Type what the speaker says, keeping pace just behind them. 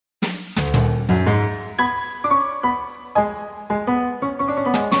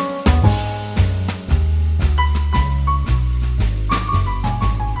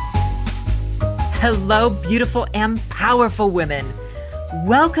Hello, beautiful and powerful women.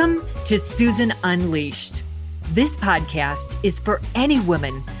 Welcome to Susan Unleashed. This podcast is for any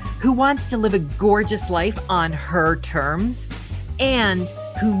woman who wants to live a gorgeous life on her terms and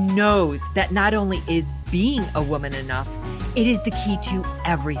who knows that not only is being a woman enough, it is the key to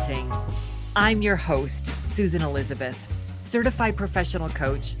everything. I'm your host, Susan Elizabeth, certified professional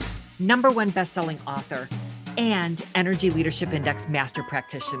coach, #1 best-selling author, and Energy Leadership Index master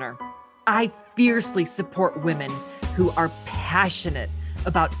practitioner. I fiercely support women who are passionate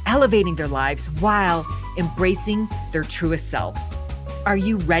about elevating their lives while embracing their truest selves. Are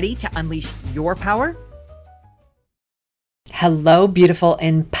you ready to unleash your power? Hello, beautiful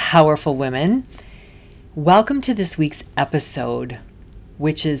and powerful women. Welcome to this week's episode,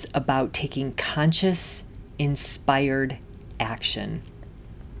 which is about taking conscious, inspired action.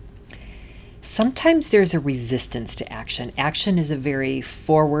 Sometimes there's a resistance to action. Action is a very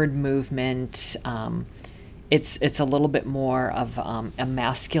forward movement. It's a little bit more of a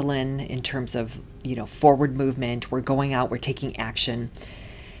masculine in terms of, forward movement. We're going out, we're taking action.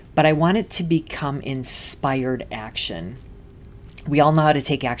 But I want it to become inspired action. We all know how to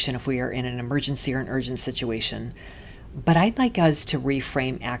take action if we are in an emergency or an urgent situation. But I'd like us to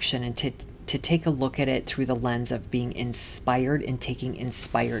reframe action and to take a look at it through the lens of being inspired and taking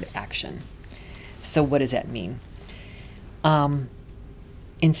inspired action. So what does that mean?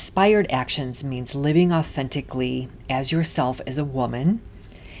 Inspired actions means living authentically as yourself as a woman,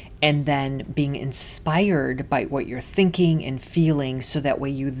 and then being inspired by what you're thinking and feeling, so that way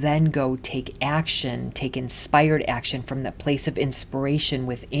you then go take action, take inspired action from that place of inspiration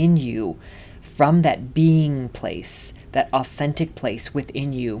within you, from that being place, that authentic place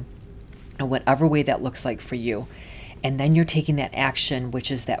within you, in whatever way that looks like for you. And then you're taking that action, which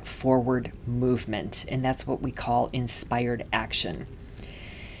is that forward movement. And that's what we call inspired action.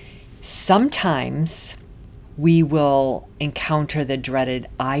 Sometimes we will encounter the dreaded,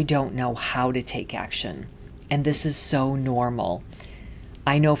 I don't know how to take action. And this is so normal.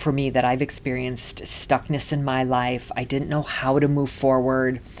 I know for me that I've experienced stuckness in my life. I didn't know how to move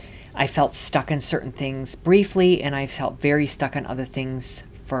forward. I felt stuck in certain things briefly, and I felt very stuck on other things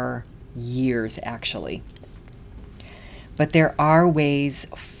for years, actually. But there are ways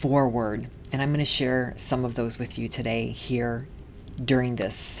forward, and I'm going to share some of those with you today here during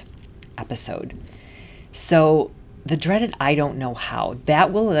this episode. So the dreaded I don't know how,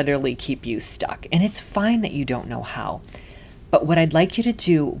 that will literally keep you stuck. And it's fine that you don't know how. But what I'd like you to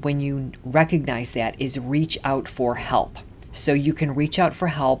do when you recognize that is reach out for help. So you can reach out for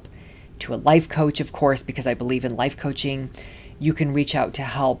help to a life coach, of course, because I believe in life coaching. You can reach out to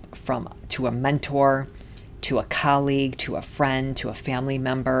help to a mentor, to a colleague, to a friend, to a family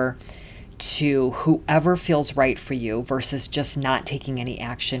member, to whoever feels right for you, versus just not taking any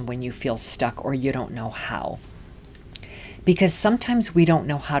action when you feel stuck or you don't know how. Because sometimes we don't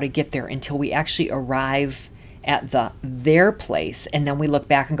know how to get there until we actually arrive at their place, and then we look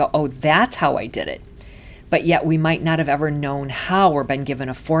back and go, oh, that's how I did it. But yet we might not have ever known how, or been given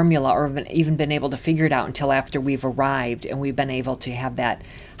a formula, or even been able to figure it out until after we've arrived and we've been able to have that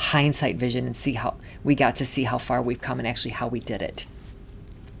hindsight vision and see how we got to see how far we've come and actually how we did it.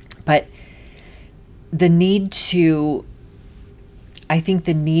 But the need to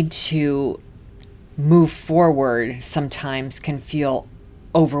move forward sometimes can feel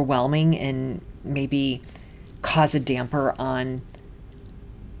overwhelming and maybe cause a damper on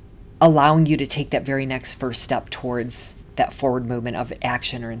allowing you to take that very next first step towards that forward movement of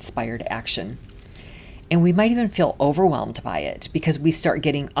action or inspired action. And we might even feel overwhelmed by it because we start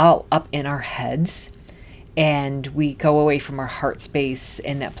getting all up in our heads, and we go away from our heart space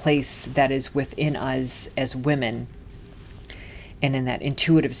and that place that is within us as women, and in that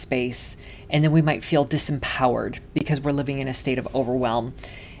intuitive space. And then we might feel disempowered because we're living in a state of overwhelm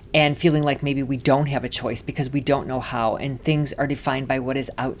and feeling like maybe we don't have a choice because we don't know how, and things are defined by what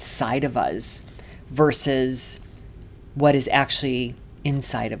is outside of us versus what is actually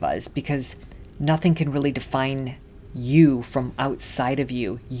inside of us, because nothing can really define you from outside of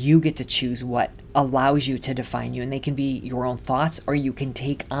you. You get to choose what allows you to define you, and they can be your own thoughts, or you can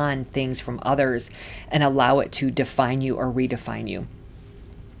take on things from others and allow it to define you or redefine you.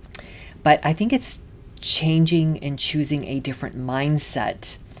 But I think it's changing and choosing a different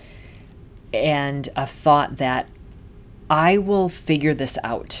mindset and a thought that I will figure this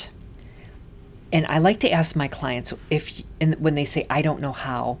out. And I like to ask my clients when they say, I don't know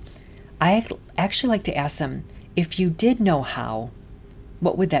how, I actually like to ask them, if you did know how,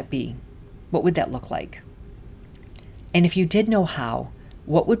 what would that be? What would that look like? And if you did know how,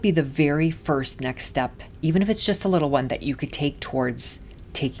 what would be the very first next step, even if it's just a little one, that you could take towards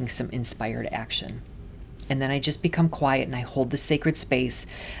taking some inspired action? And then I just become quiet and I hold the sacred space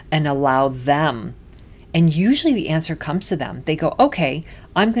and allow them. And usually the answer comes to them. They go, okay,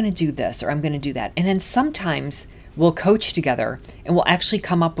 I'm going to do this or I'm going to do that. And then sometimes we'll coach together and we'll actually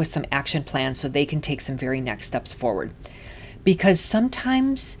come up with some action plans so they can take some very next steps forward. Because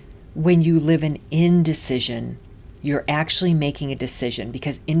sometimes when you live in indecision, you're actually making a decision,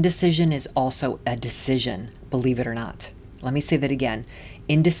 because indecision is also a decision, believe it or not. Let me say that again.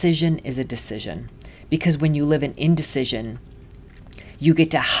 Indecision is a decision, because when you live in indecision, you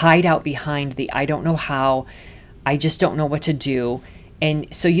get to hide out behind the I don't know how, I just don't know what to do.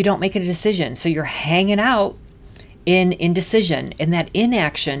 And so you don't make a decision. So you're hanging out in indecision, and that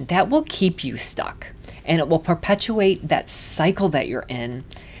inaction, that will keep you stuck, and it will perpetuate that cycle that you're in.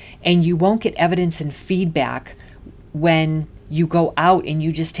 And you won't get evidence and feedback when you go out and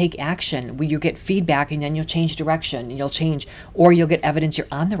you just take action, where you get feedback and then you'll change direction and you'll change, or you'll get evidence you're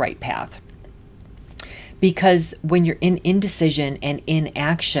on the right path. Because when you're in indecision and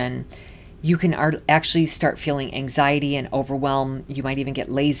inaction, you can actually start feeling anxiety and overwhelm. You might even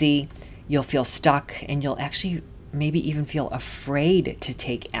get lazy. You'll feel stuck, and you'll actually maybe even feel afraid to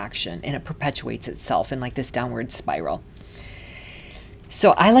take action, and it perpetuates itself in like this downward spiral.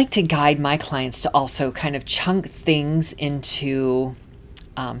 So I like to guide my clients to also kind of chunk things into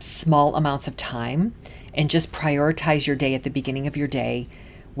small amounts of time, and just prioritize your day at the beginning of your day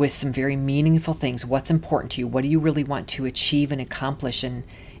with some very meaningful things. What's important to you? What do you really want to achieve and accomplish, and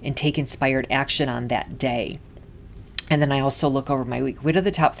take inspired action on that day? And then I also look over my week. What are the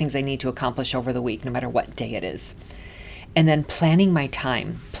top things I need to accomplish over the week, no matter what day it is? And then planning my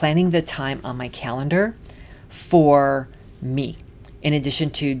time, planning the time on my calendar for me, in addition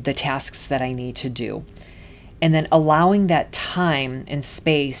to the tasks that I need to do. And then allowing that time and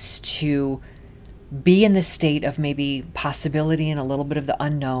space to be in the state of maybe possibility and a little bit of the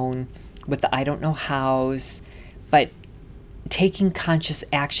unknown with the I don't know hows, but taking conscious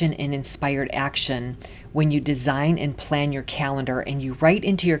action and inspired action when you design and plan your calendar, and you write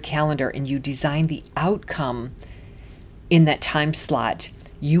into your calendar and you design the outcome in that time slot,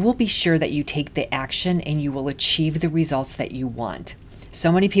 you will be sure that you take the action and you will achieve the results that you want.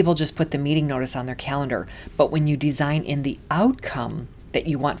 So many people just put the meeting notice on their calendar, but when you design in the outcome that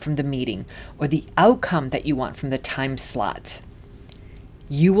you want from the meeting, or the outcome that you want from the time slot,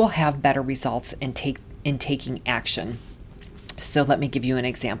 you will have better results in taking action. So let me give you an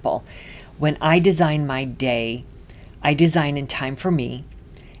example. When I design my day, I design in time for me,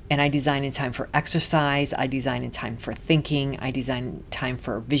 and I design in time for exercise, I design in time for thinking, I design time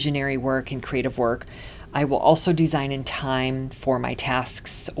for visionary work and creative work. I will also design in time for my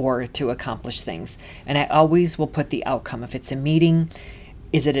tasks or to accomplish things. And I always will put the outcome. If it's a meeting,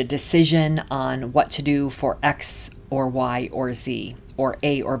 is it a decision on what to do for X or Y or Z, or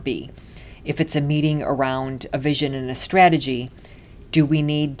A or B? If it's a meeting around a vision and a strategy, do we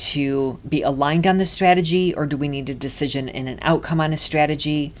need to be aligned on the strategy, or do we need a decision and an outcome on a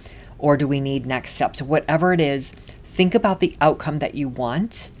strategy, or do we need next steps? Whatever it is, think about the outcome that you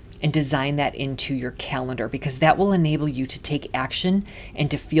want and design that into your calendar, because that will enable you to take action and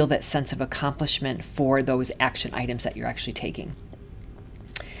to feel that sense of accomplishment for those action items that you're actually taking.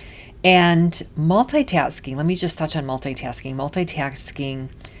 And multitasking, let me just touch on multitasking. Multitasking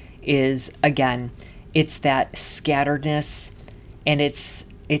is, again, it's that scatteredness, and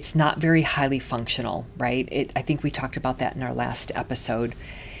it's not very highly functional, right? I think we talked about that in our last episode.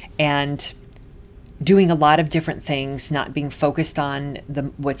 And doing a lot of different things, not being focused on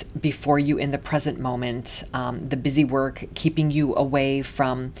what's before you in the present moment, the busy work, keeping you away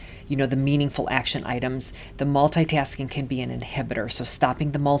from, the meaningful action items. The multitasking can be an inhibitor. So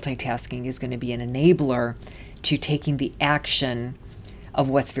stopping the multitasking is going to be an enabler to taking the action of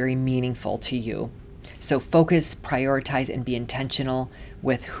what's very meaningful to you. So focus, prioritize, and be intentional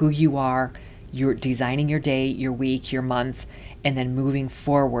with who you are. You're designing your day, your week, your month, and then moving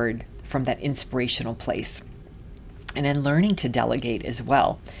forward from that inspirational place. And then learning to delegate as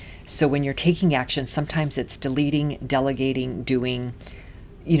well. So when you're taking action, sometimes it's deleting, delegating, doing,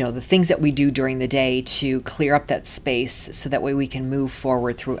 the things that we do during the day to clear up that space, so that way we can move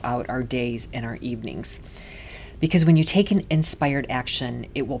forward throughout our days and our evenings. Because when you take an inspired action,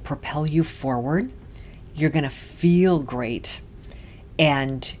 it will propel you forward. You're going to feel great,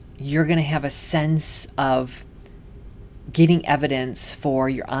 and you're going to have a sense of getting evidence for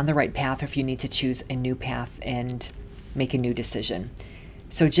you're on the right path, or if you need to choose a new path and make a new decision.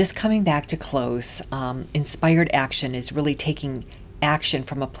 So just coming back to close, inspired action is really taking action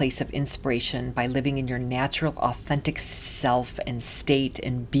from a place of inspiration by living in your natural, authentic self and state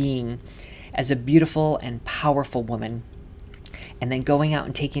and being as a beautiful and powerful woman. And then going out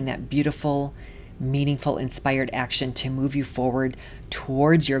and taking that beautiful, meaningful, inspired action to move you forward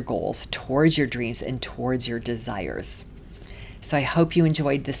towards your goals, towards your dreams, and towards your desires. So I hope you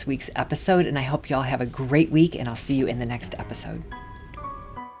enjoyed this week's episode, and I hope you all have a great week, and I'll see you in the next episode.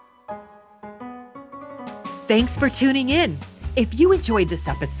 Thanks for tuning in. If you enjoyed this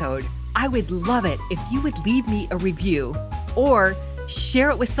episode, I would love it if you would leave me a review or share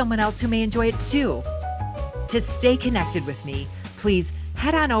it with someone else who may enjoy it too. To stay connected with me, please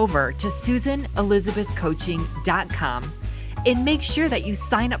head on over to SusanElizabethCoaching.com and make sure that you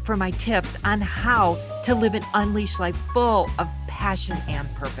sign up for my tips on how to live an unleashed life full of passion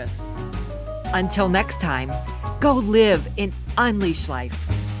and purpose. Until next time, go live an unleashed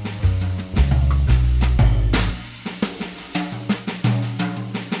life.